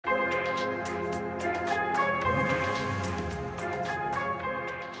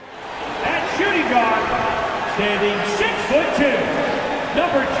Standing 6'2",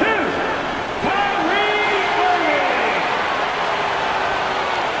 number 2, Kyrie Irving.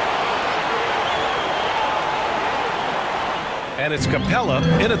 And it's Capella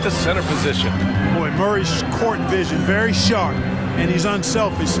in at the center position. Boy, Murray's court vision very sharp, and he's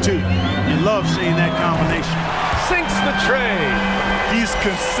unselfish too. You love seeing that combination. Sinks the tray. He's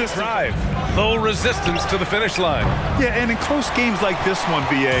consistent. Drive. Low resistance to the finish line. Yeah, and in close games like this one,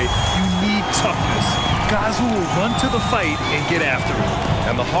 BA, you need toughness. Guys who will run to the fight and get after it.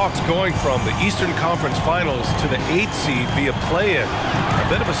 And the Hawks going from the Eastern Conference Finals to the 8th seed via play-in. A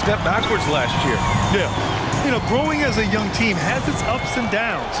bit of a step backwards last year. Yeah. You know, growing as a young team has its ups and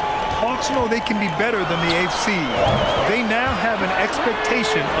downs. Hawks know they can be better than the 8th seed. They now have an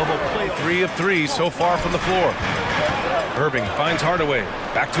expectation of a play. 3 of 3 so far from the floor. Irving finds Hardaway.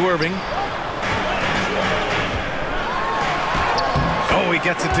 Back to Irving. Oh, he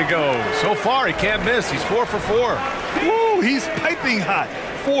gets it to go. So far, he can't miss. He's 4 for 4. Woo, he's piping hot.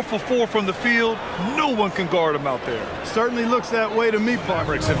 4 for 4 from the field. No one can guard him out there. Certainly looks that way to me, partner.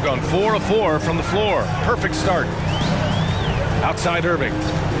 Mavericks have gone 4 of 4 from the floor. Perfect start. Outside Irving.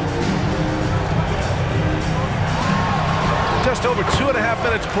 Just over 2.5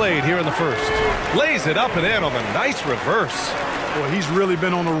 minutes played here in the first. Lays it up and in on the nice reverse. Boy, he's really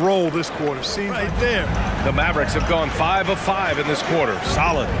been on a roll this quarter. See right there. The Mavericks have gone 5 of 5 in this quarter.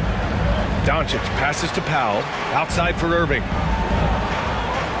 Solid. Doncic passes to Powell. Outside for Irving.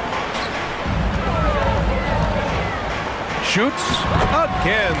 Shoots.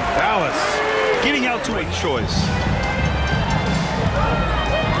 Again, Dallas. Getting out to a choice.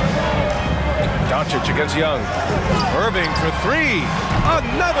 Doncic against Young. Irving for 3.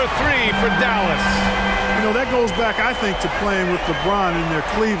 Another 3 for Dallas. You know, that goes back, I think, to playing with LeBron in their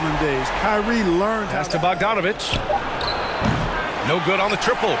Cleveland days. Kyrie learned Pass to Bogdanovich. No good on the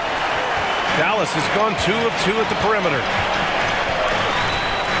triple. Dallas has gone 2 of 2 at the perimeter.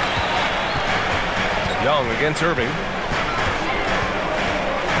 Young against Irving.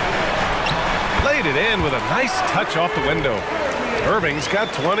 Laid it in with a nice touch off the window. Irving's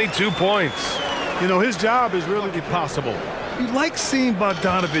got 22 points. You know, his job is really possible. You like seeing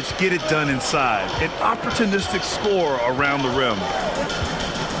Bogdanovich get it done inside. An opportunistic score around the rim.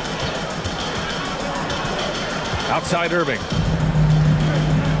 Outside Irving.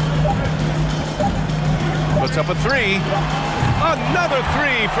 Puts up a 3. Another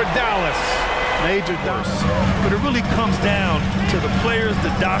 3 for Dallas. major dose. But it really comes down to the players,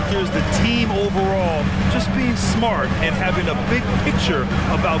 the doctors, the team overall, just being smart and having a big picture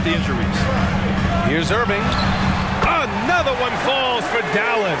about the injuries. Here's Irving. Another one falls for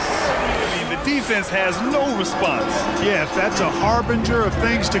Dallas. I mean, the defense has no response. Yeah, if that's a harbinger of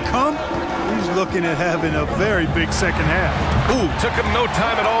things to come, he's looking at having a very big second half. Ooh, took him no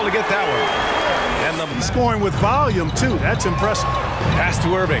time at all to get that one. And he's scoring with volume, too. That's impressive. Pass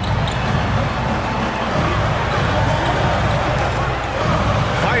to Irving.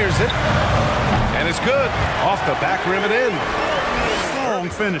 Fires it. And it's good. Off the back rim and in. Strong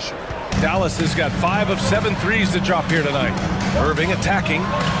finisher. Dallas has got 5 of 7 threes to drop here tonight. Irving attacking.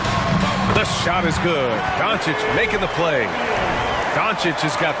 The shot is good. Doncic making the play. Doncic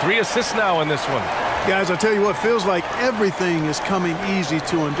has got 3 assists now in this one. Guys, I tell you what, feels like everything is coming easy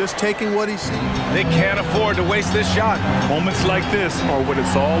to him, just taking what he sees. They can't afford to waste this shot. Moments like this are what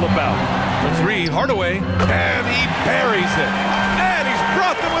it's all about. The 3, Hardaway, and he buries it. And he's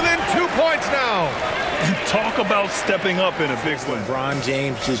brought them within 2 points now. Talk about stepping up in a big one. LeBron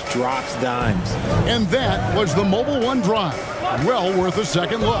James just drops dimes. And that was the Mobile One drive. Well worth a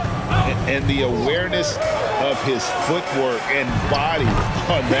second look. And the awareness of his footwork and body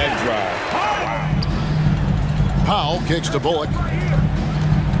on that drive. Powell kicks to Bullock.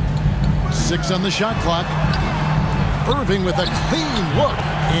 6 on the shot clock. Irving with a clean look.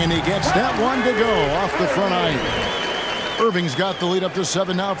 And he gets that one to go off the front iron. Irving's got the lead up to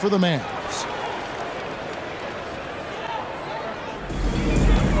 7 now for the Mavs.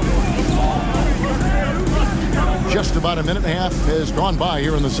 Just about a minute and a half has gone by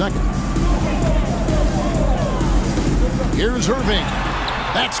here in the second. Here's Irving.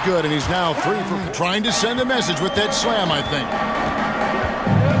 That's good, and he's now 3 for trying to send a message with that slam, I think.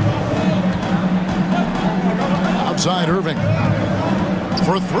 Outside Irving.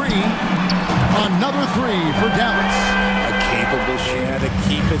 For 3. Another 3 for Dallas. A capable shooter. The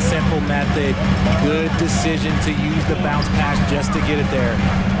keep it simple method. Good decision to use the bounce pass just to get it there.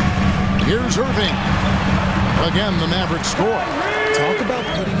 Here's Irving. Again, the Mavericks score. Talk about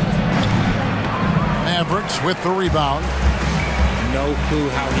putting it. Mavericks with the rebound. No clue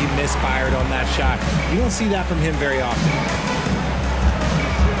how he misfired on that shot. You don't see that from him very often.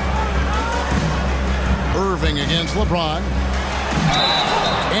 Irving against LeBron.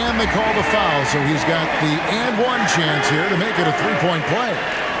 And they call the foul, so he's got the and one chance here to make it a three-point play.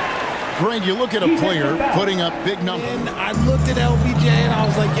 Greg, you look at a player putting up big numbers. And I looked at LBJ and I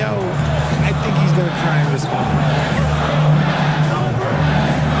was like, yo, I think he's going to try and respond.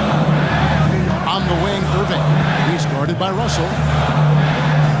 On the wing, Irving. He's guarded by Russell.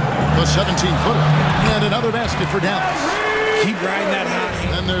 The 17-footer. And another basket for Dallas. Keep riding that hot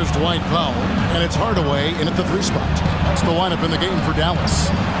hand. Then there's Dwight Powell. And it's Hardaway in at the 3 spot. That's the lineup in the game for Dallas.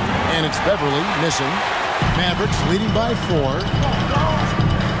 And it's Beverly missing. Mavericks leading by 4.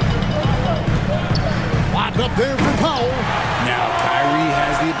 Up there for Powell. Now Kyrie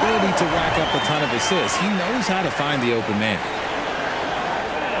has the ability to rack up a ton of assists. He knows how to find the open man.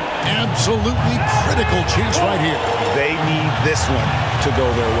 Absolutely critical chance right here. They need this one to go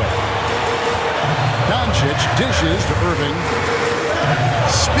their way. Doncic dishes to Irving.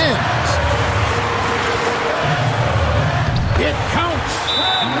 Spins. It counts.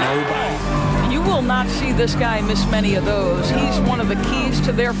 Nobody. You will not see this guy miss many of those. He's one of the keys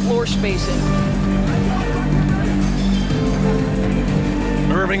to their floor spacing.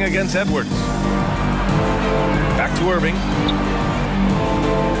 Irving against Edwards. Back to Irving.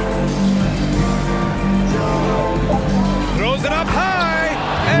 Throws it up high.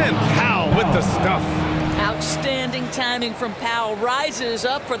 And Powell with the stuff. Outstanding timing from Powell. Rises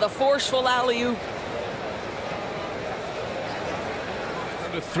up for the forceful alley-oop.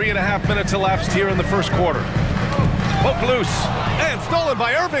 3.5 minutes elapsed here in the first quarter. Poke loose. And stolen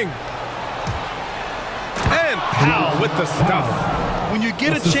by Irving. And Powell with the stuff. When you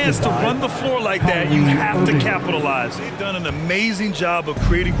get a chance to run the floor like that, you have to capitalize. They've done an amazing job of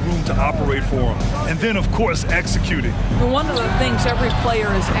creating room to operate for them. And then, of course, executing. One of the things every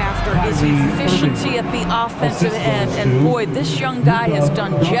player is after is efficiency at the offensive end. And boy, this young guy has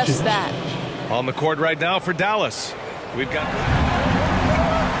done just that. On the court right now for Dallas. We've got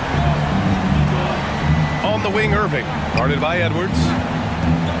on the wing Irving. Guarded by Edwards.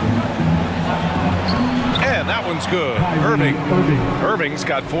 And that one's good. Irving's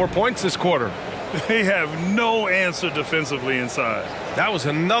got 4 points this quarter. They have no answer defensively inside. That was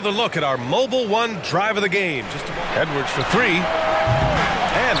another look at our mobile one drive of the game. Edwards for 3.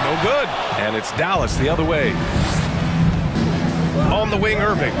 And no good. And it's Dallas the other way. On the wing,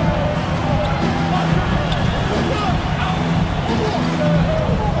 Irving.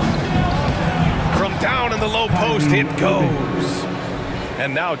 From down in the low post, it goes.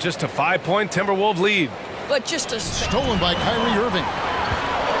 And now just a 5-point Timberwolves lead. But just a stolen by Kyrie Irving.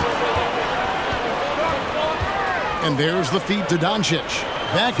 And there's the feed to Doncic.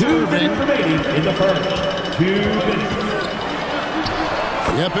 Back to Irving. 2 minutes remaining in the first. 2 minutes.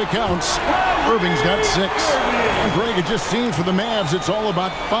 Yep, it counts. Irving's got 6. And Greg, it just seems for the Mavs, it's all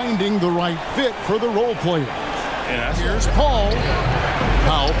about finding the right fit for the role players. Yeah, here's Paul.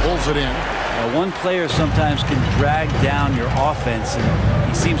 Powell pulls it in. One player sometimes can drag down your offense, and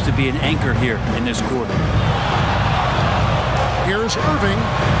he seems to be an anchor here in this quarter. Here's Irving,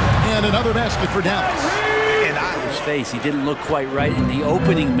 and another basket for Dallas. And his face, he didn't look quite right in the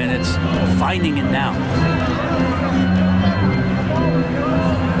opening minutes, finding it now.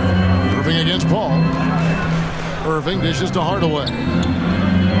 Irving against Paul. Irving dishes to Hardaway.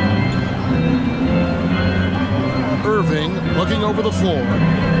 Irving looking over the floor.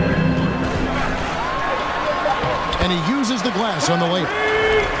 And he uses the glass on the layup.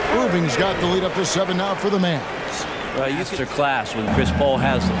 Irving's got the lead up to 7 now for the Mavs. Masterclass when Chris Paul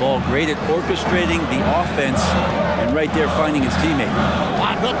has the ball. Great at orchestrating the offense and right there finding his teammate.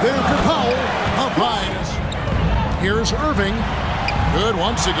 Up there for Powell. Up high. Here's Irving. Good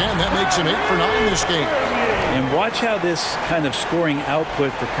once again. That makes him 8 for 9 this game. And watch how this kind of scoring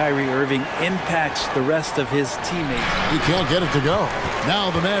output for Kyrie Irving impacts the rest of his teammates. He can't get it to go. Now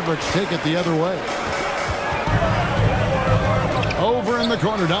the Mavericks take it the other way. Over in the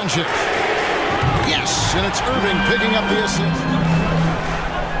corner, Doncic. Yes, and it's Irving picking up the assist.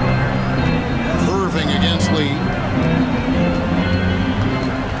 Irving against Lee.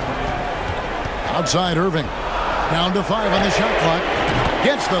 Outside Irving. Down to 5 on the shot clock.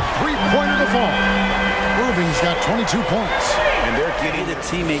 Gets the three-pointer to fall. Irving's got 22 points. And they're getting a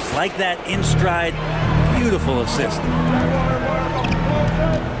teammate like that in stride. Beautiful assist.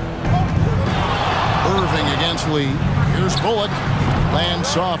 Irving against Lee. Here's Bullock. Lands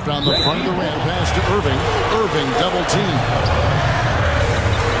soft on the front of the rim. Pass to Irving. Irving double team.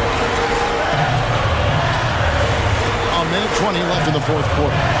 A minute 20 left in the fourth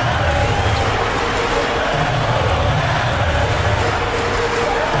quarter.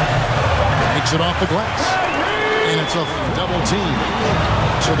 Takes it off the glass. And it's a double team.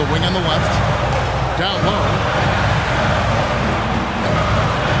 So the wing on the left. down low.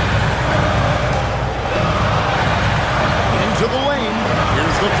 Into the lane.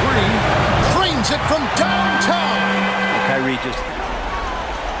 Here's the three. Drains it from downtown. Kyrie just...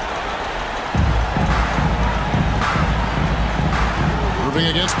 Irving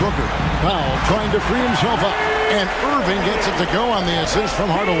against Booker. Powell trying to free himself up. And Irving gets it to go on the assist from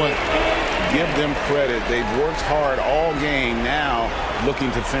Hardaway. Give them credit. They've worked hard all game, now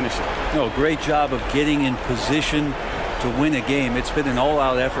looking to finish it. No, great job of getting in position to win a game. It's been an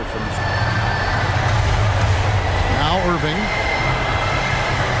all-out effort from them. Now Irving.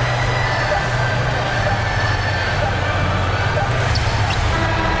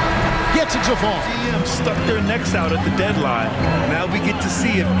 Gets it to fall. GM stuck their necks out at the deadline. Now we get to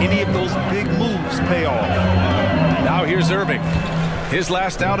see if any of those big moves pay off. Now here's Irving. His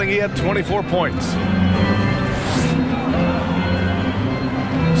last outing, he had 24 points.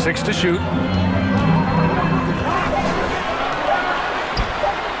 6 to shoot.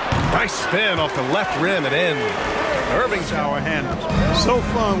 Nice spin off the left rim and in. Irving's our handle. So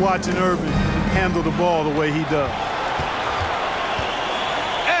fun watching Irving handle the ball the way he does.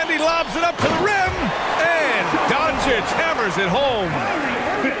 And he lobs it up to the rim. And Doncic hammers it home.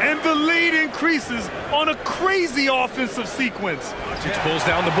 And the lead increases on a crazy offensive sequence. Doncic pulls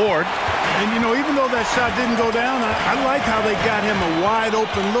down the board. And, you know, even though that shot didn't go down, I like how they got him a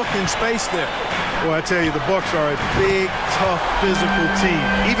wide-open look in space there. Well, I tell you, the Bucks are a big, tough, physical team,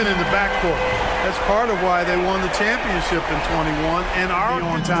 even in the backcourt. That's part of why they won the championship in 21 and are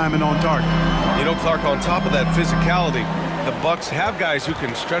on time and on target. You know, Clark, on top of that physicality, the Bucks have guys who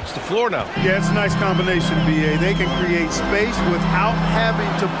can stretch the floor now. Yeah, it's a nice combination, B.A. They can create space without having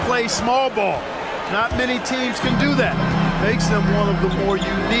to play small ball. Not many teams can do that. Makes them one of the more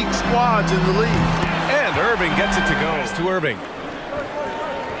unique squads in the league. And Irving gets it to go. It's to Irving.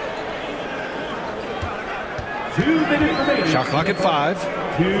 2 minutes remaining. Shot clock at 5.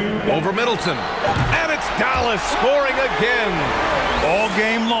 Over Middleton. And it's Dallas scoring again. All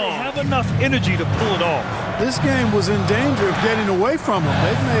game long. They have enough energy to pull it off. This game was in danger of getting away from them.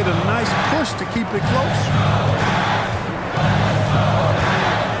 They've made a nice push to keep it close.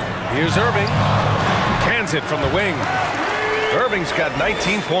 Here's Irving. Cans it from the wing. Irving's got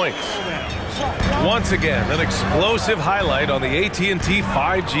 19 points. Once again, an explosive highlight on the AT&T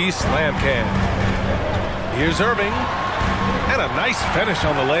 5G Slam Can. Here's Irving. And a nice finish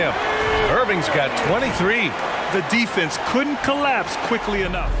on the layup. Irving's got 23. The defense couldn't collapse quickly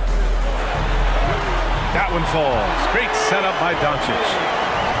enough. That one falls. Great setup by Doncic.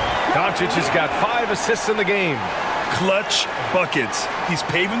 Doncic has got 5 assists in the game. Clutch buckets. He's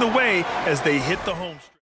paving the way as they hit the home stretch.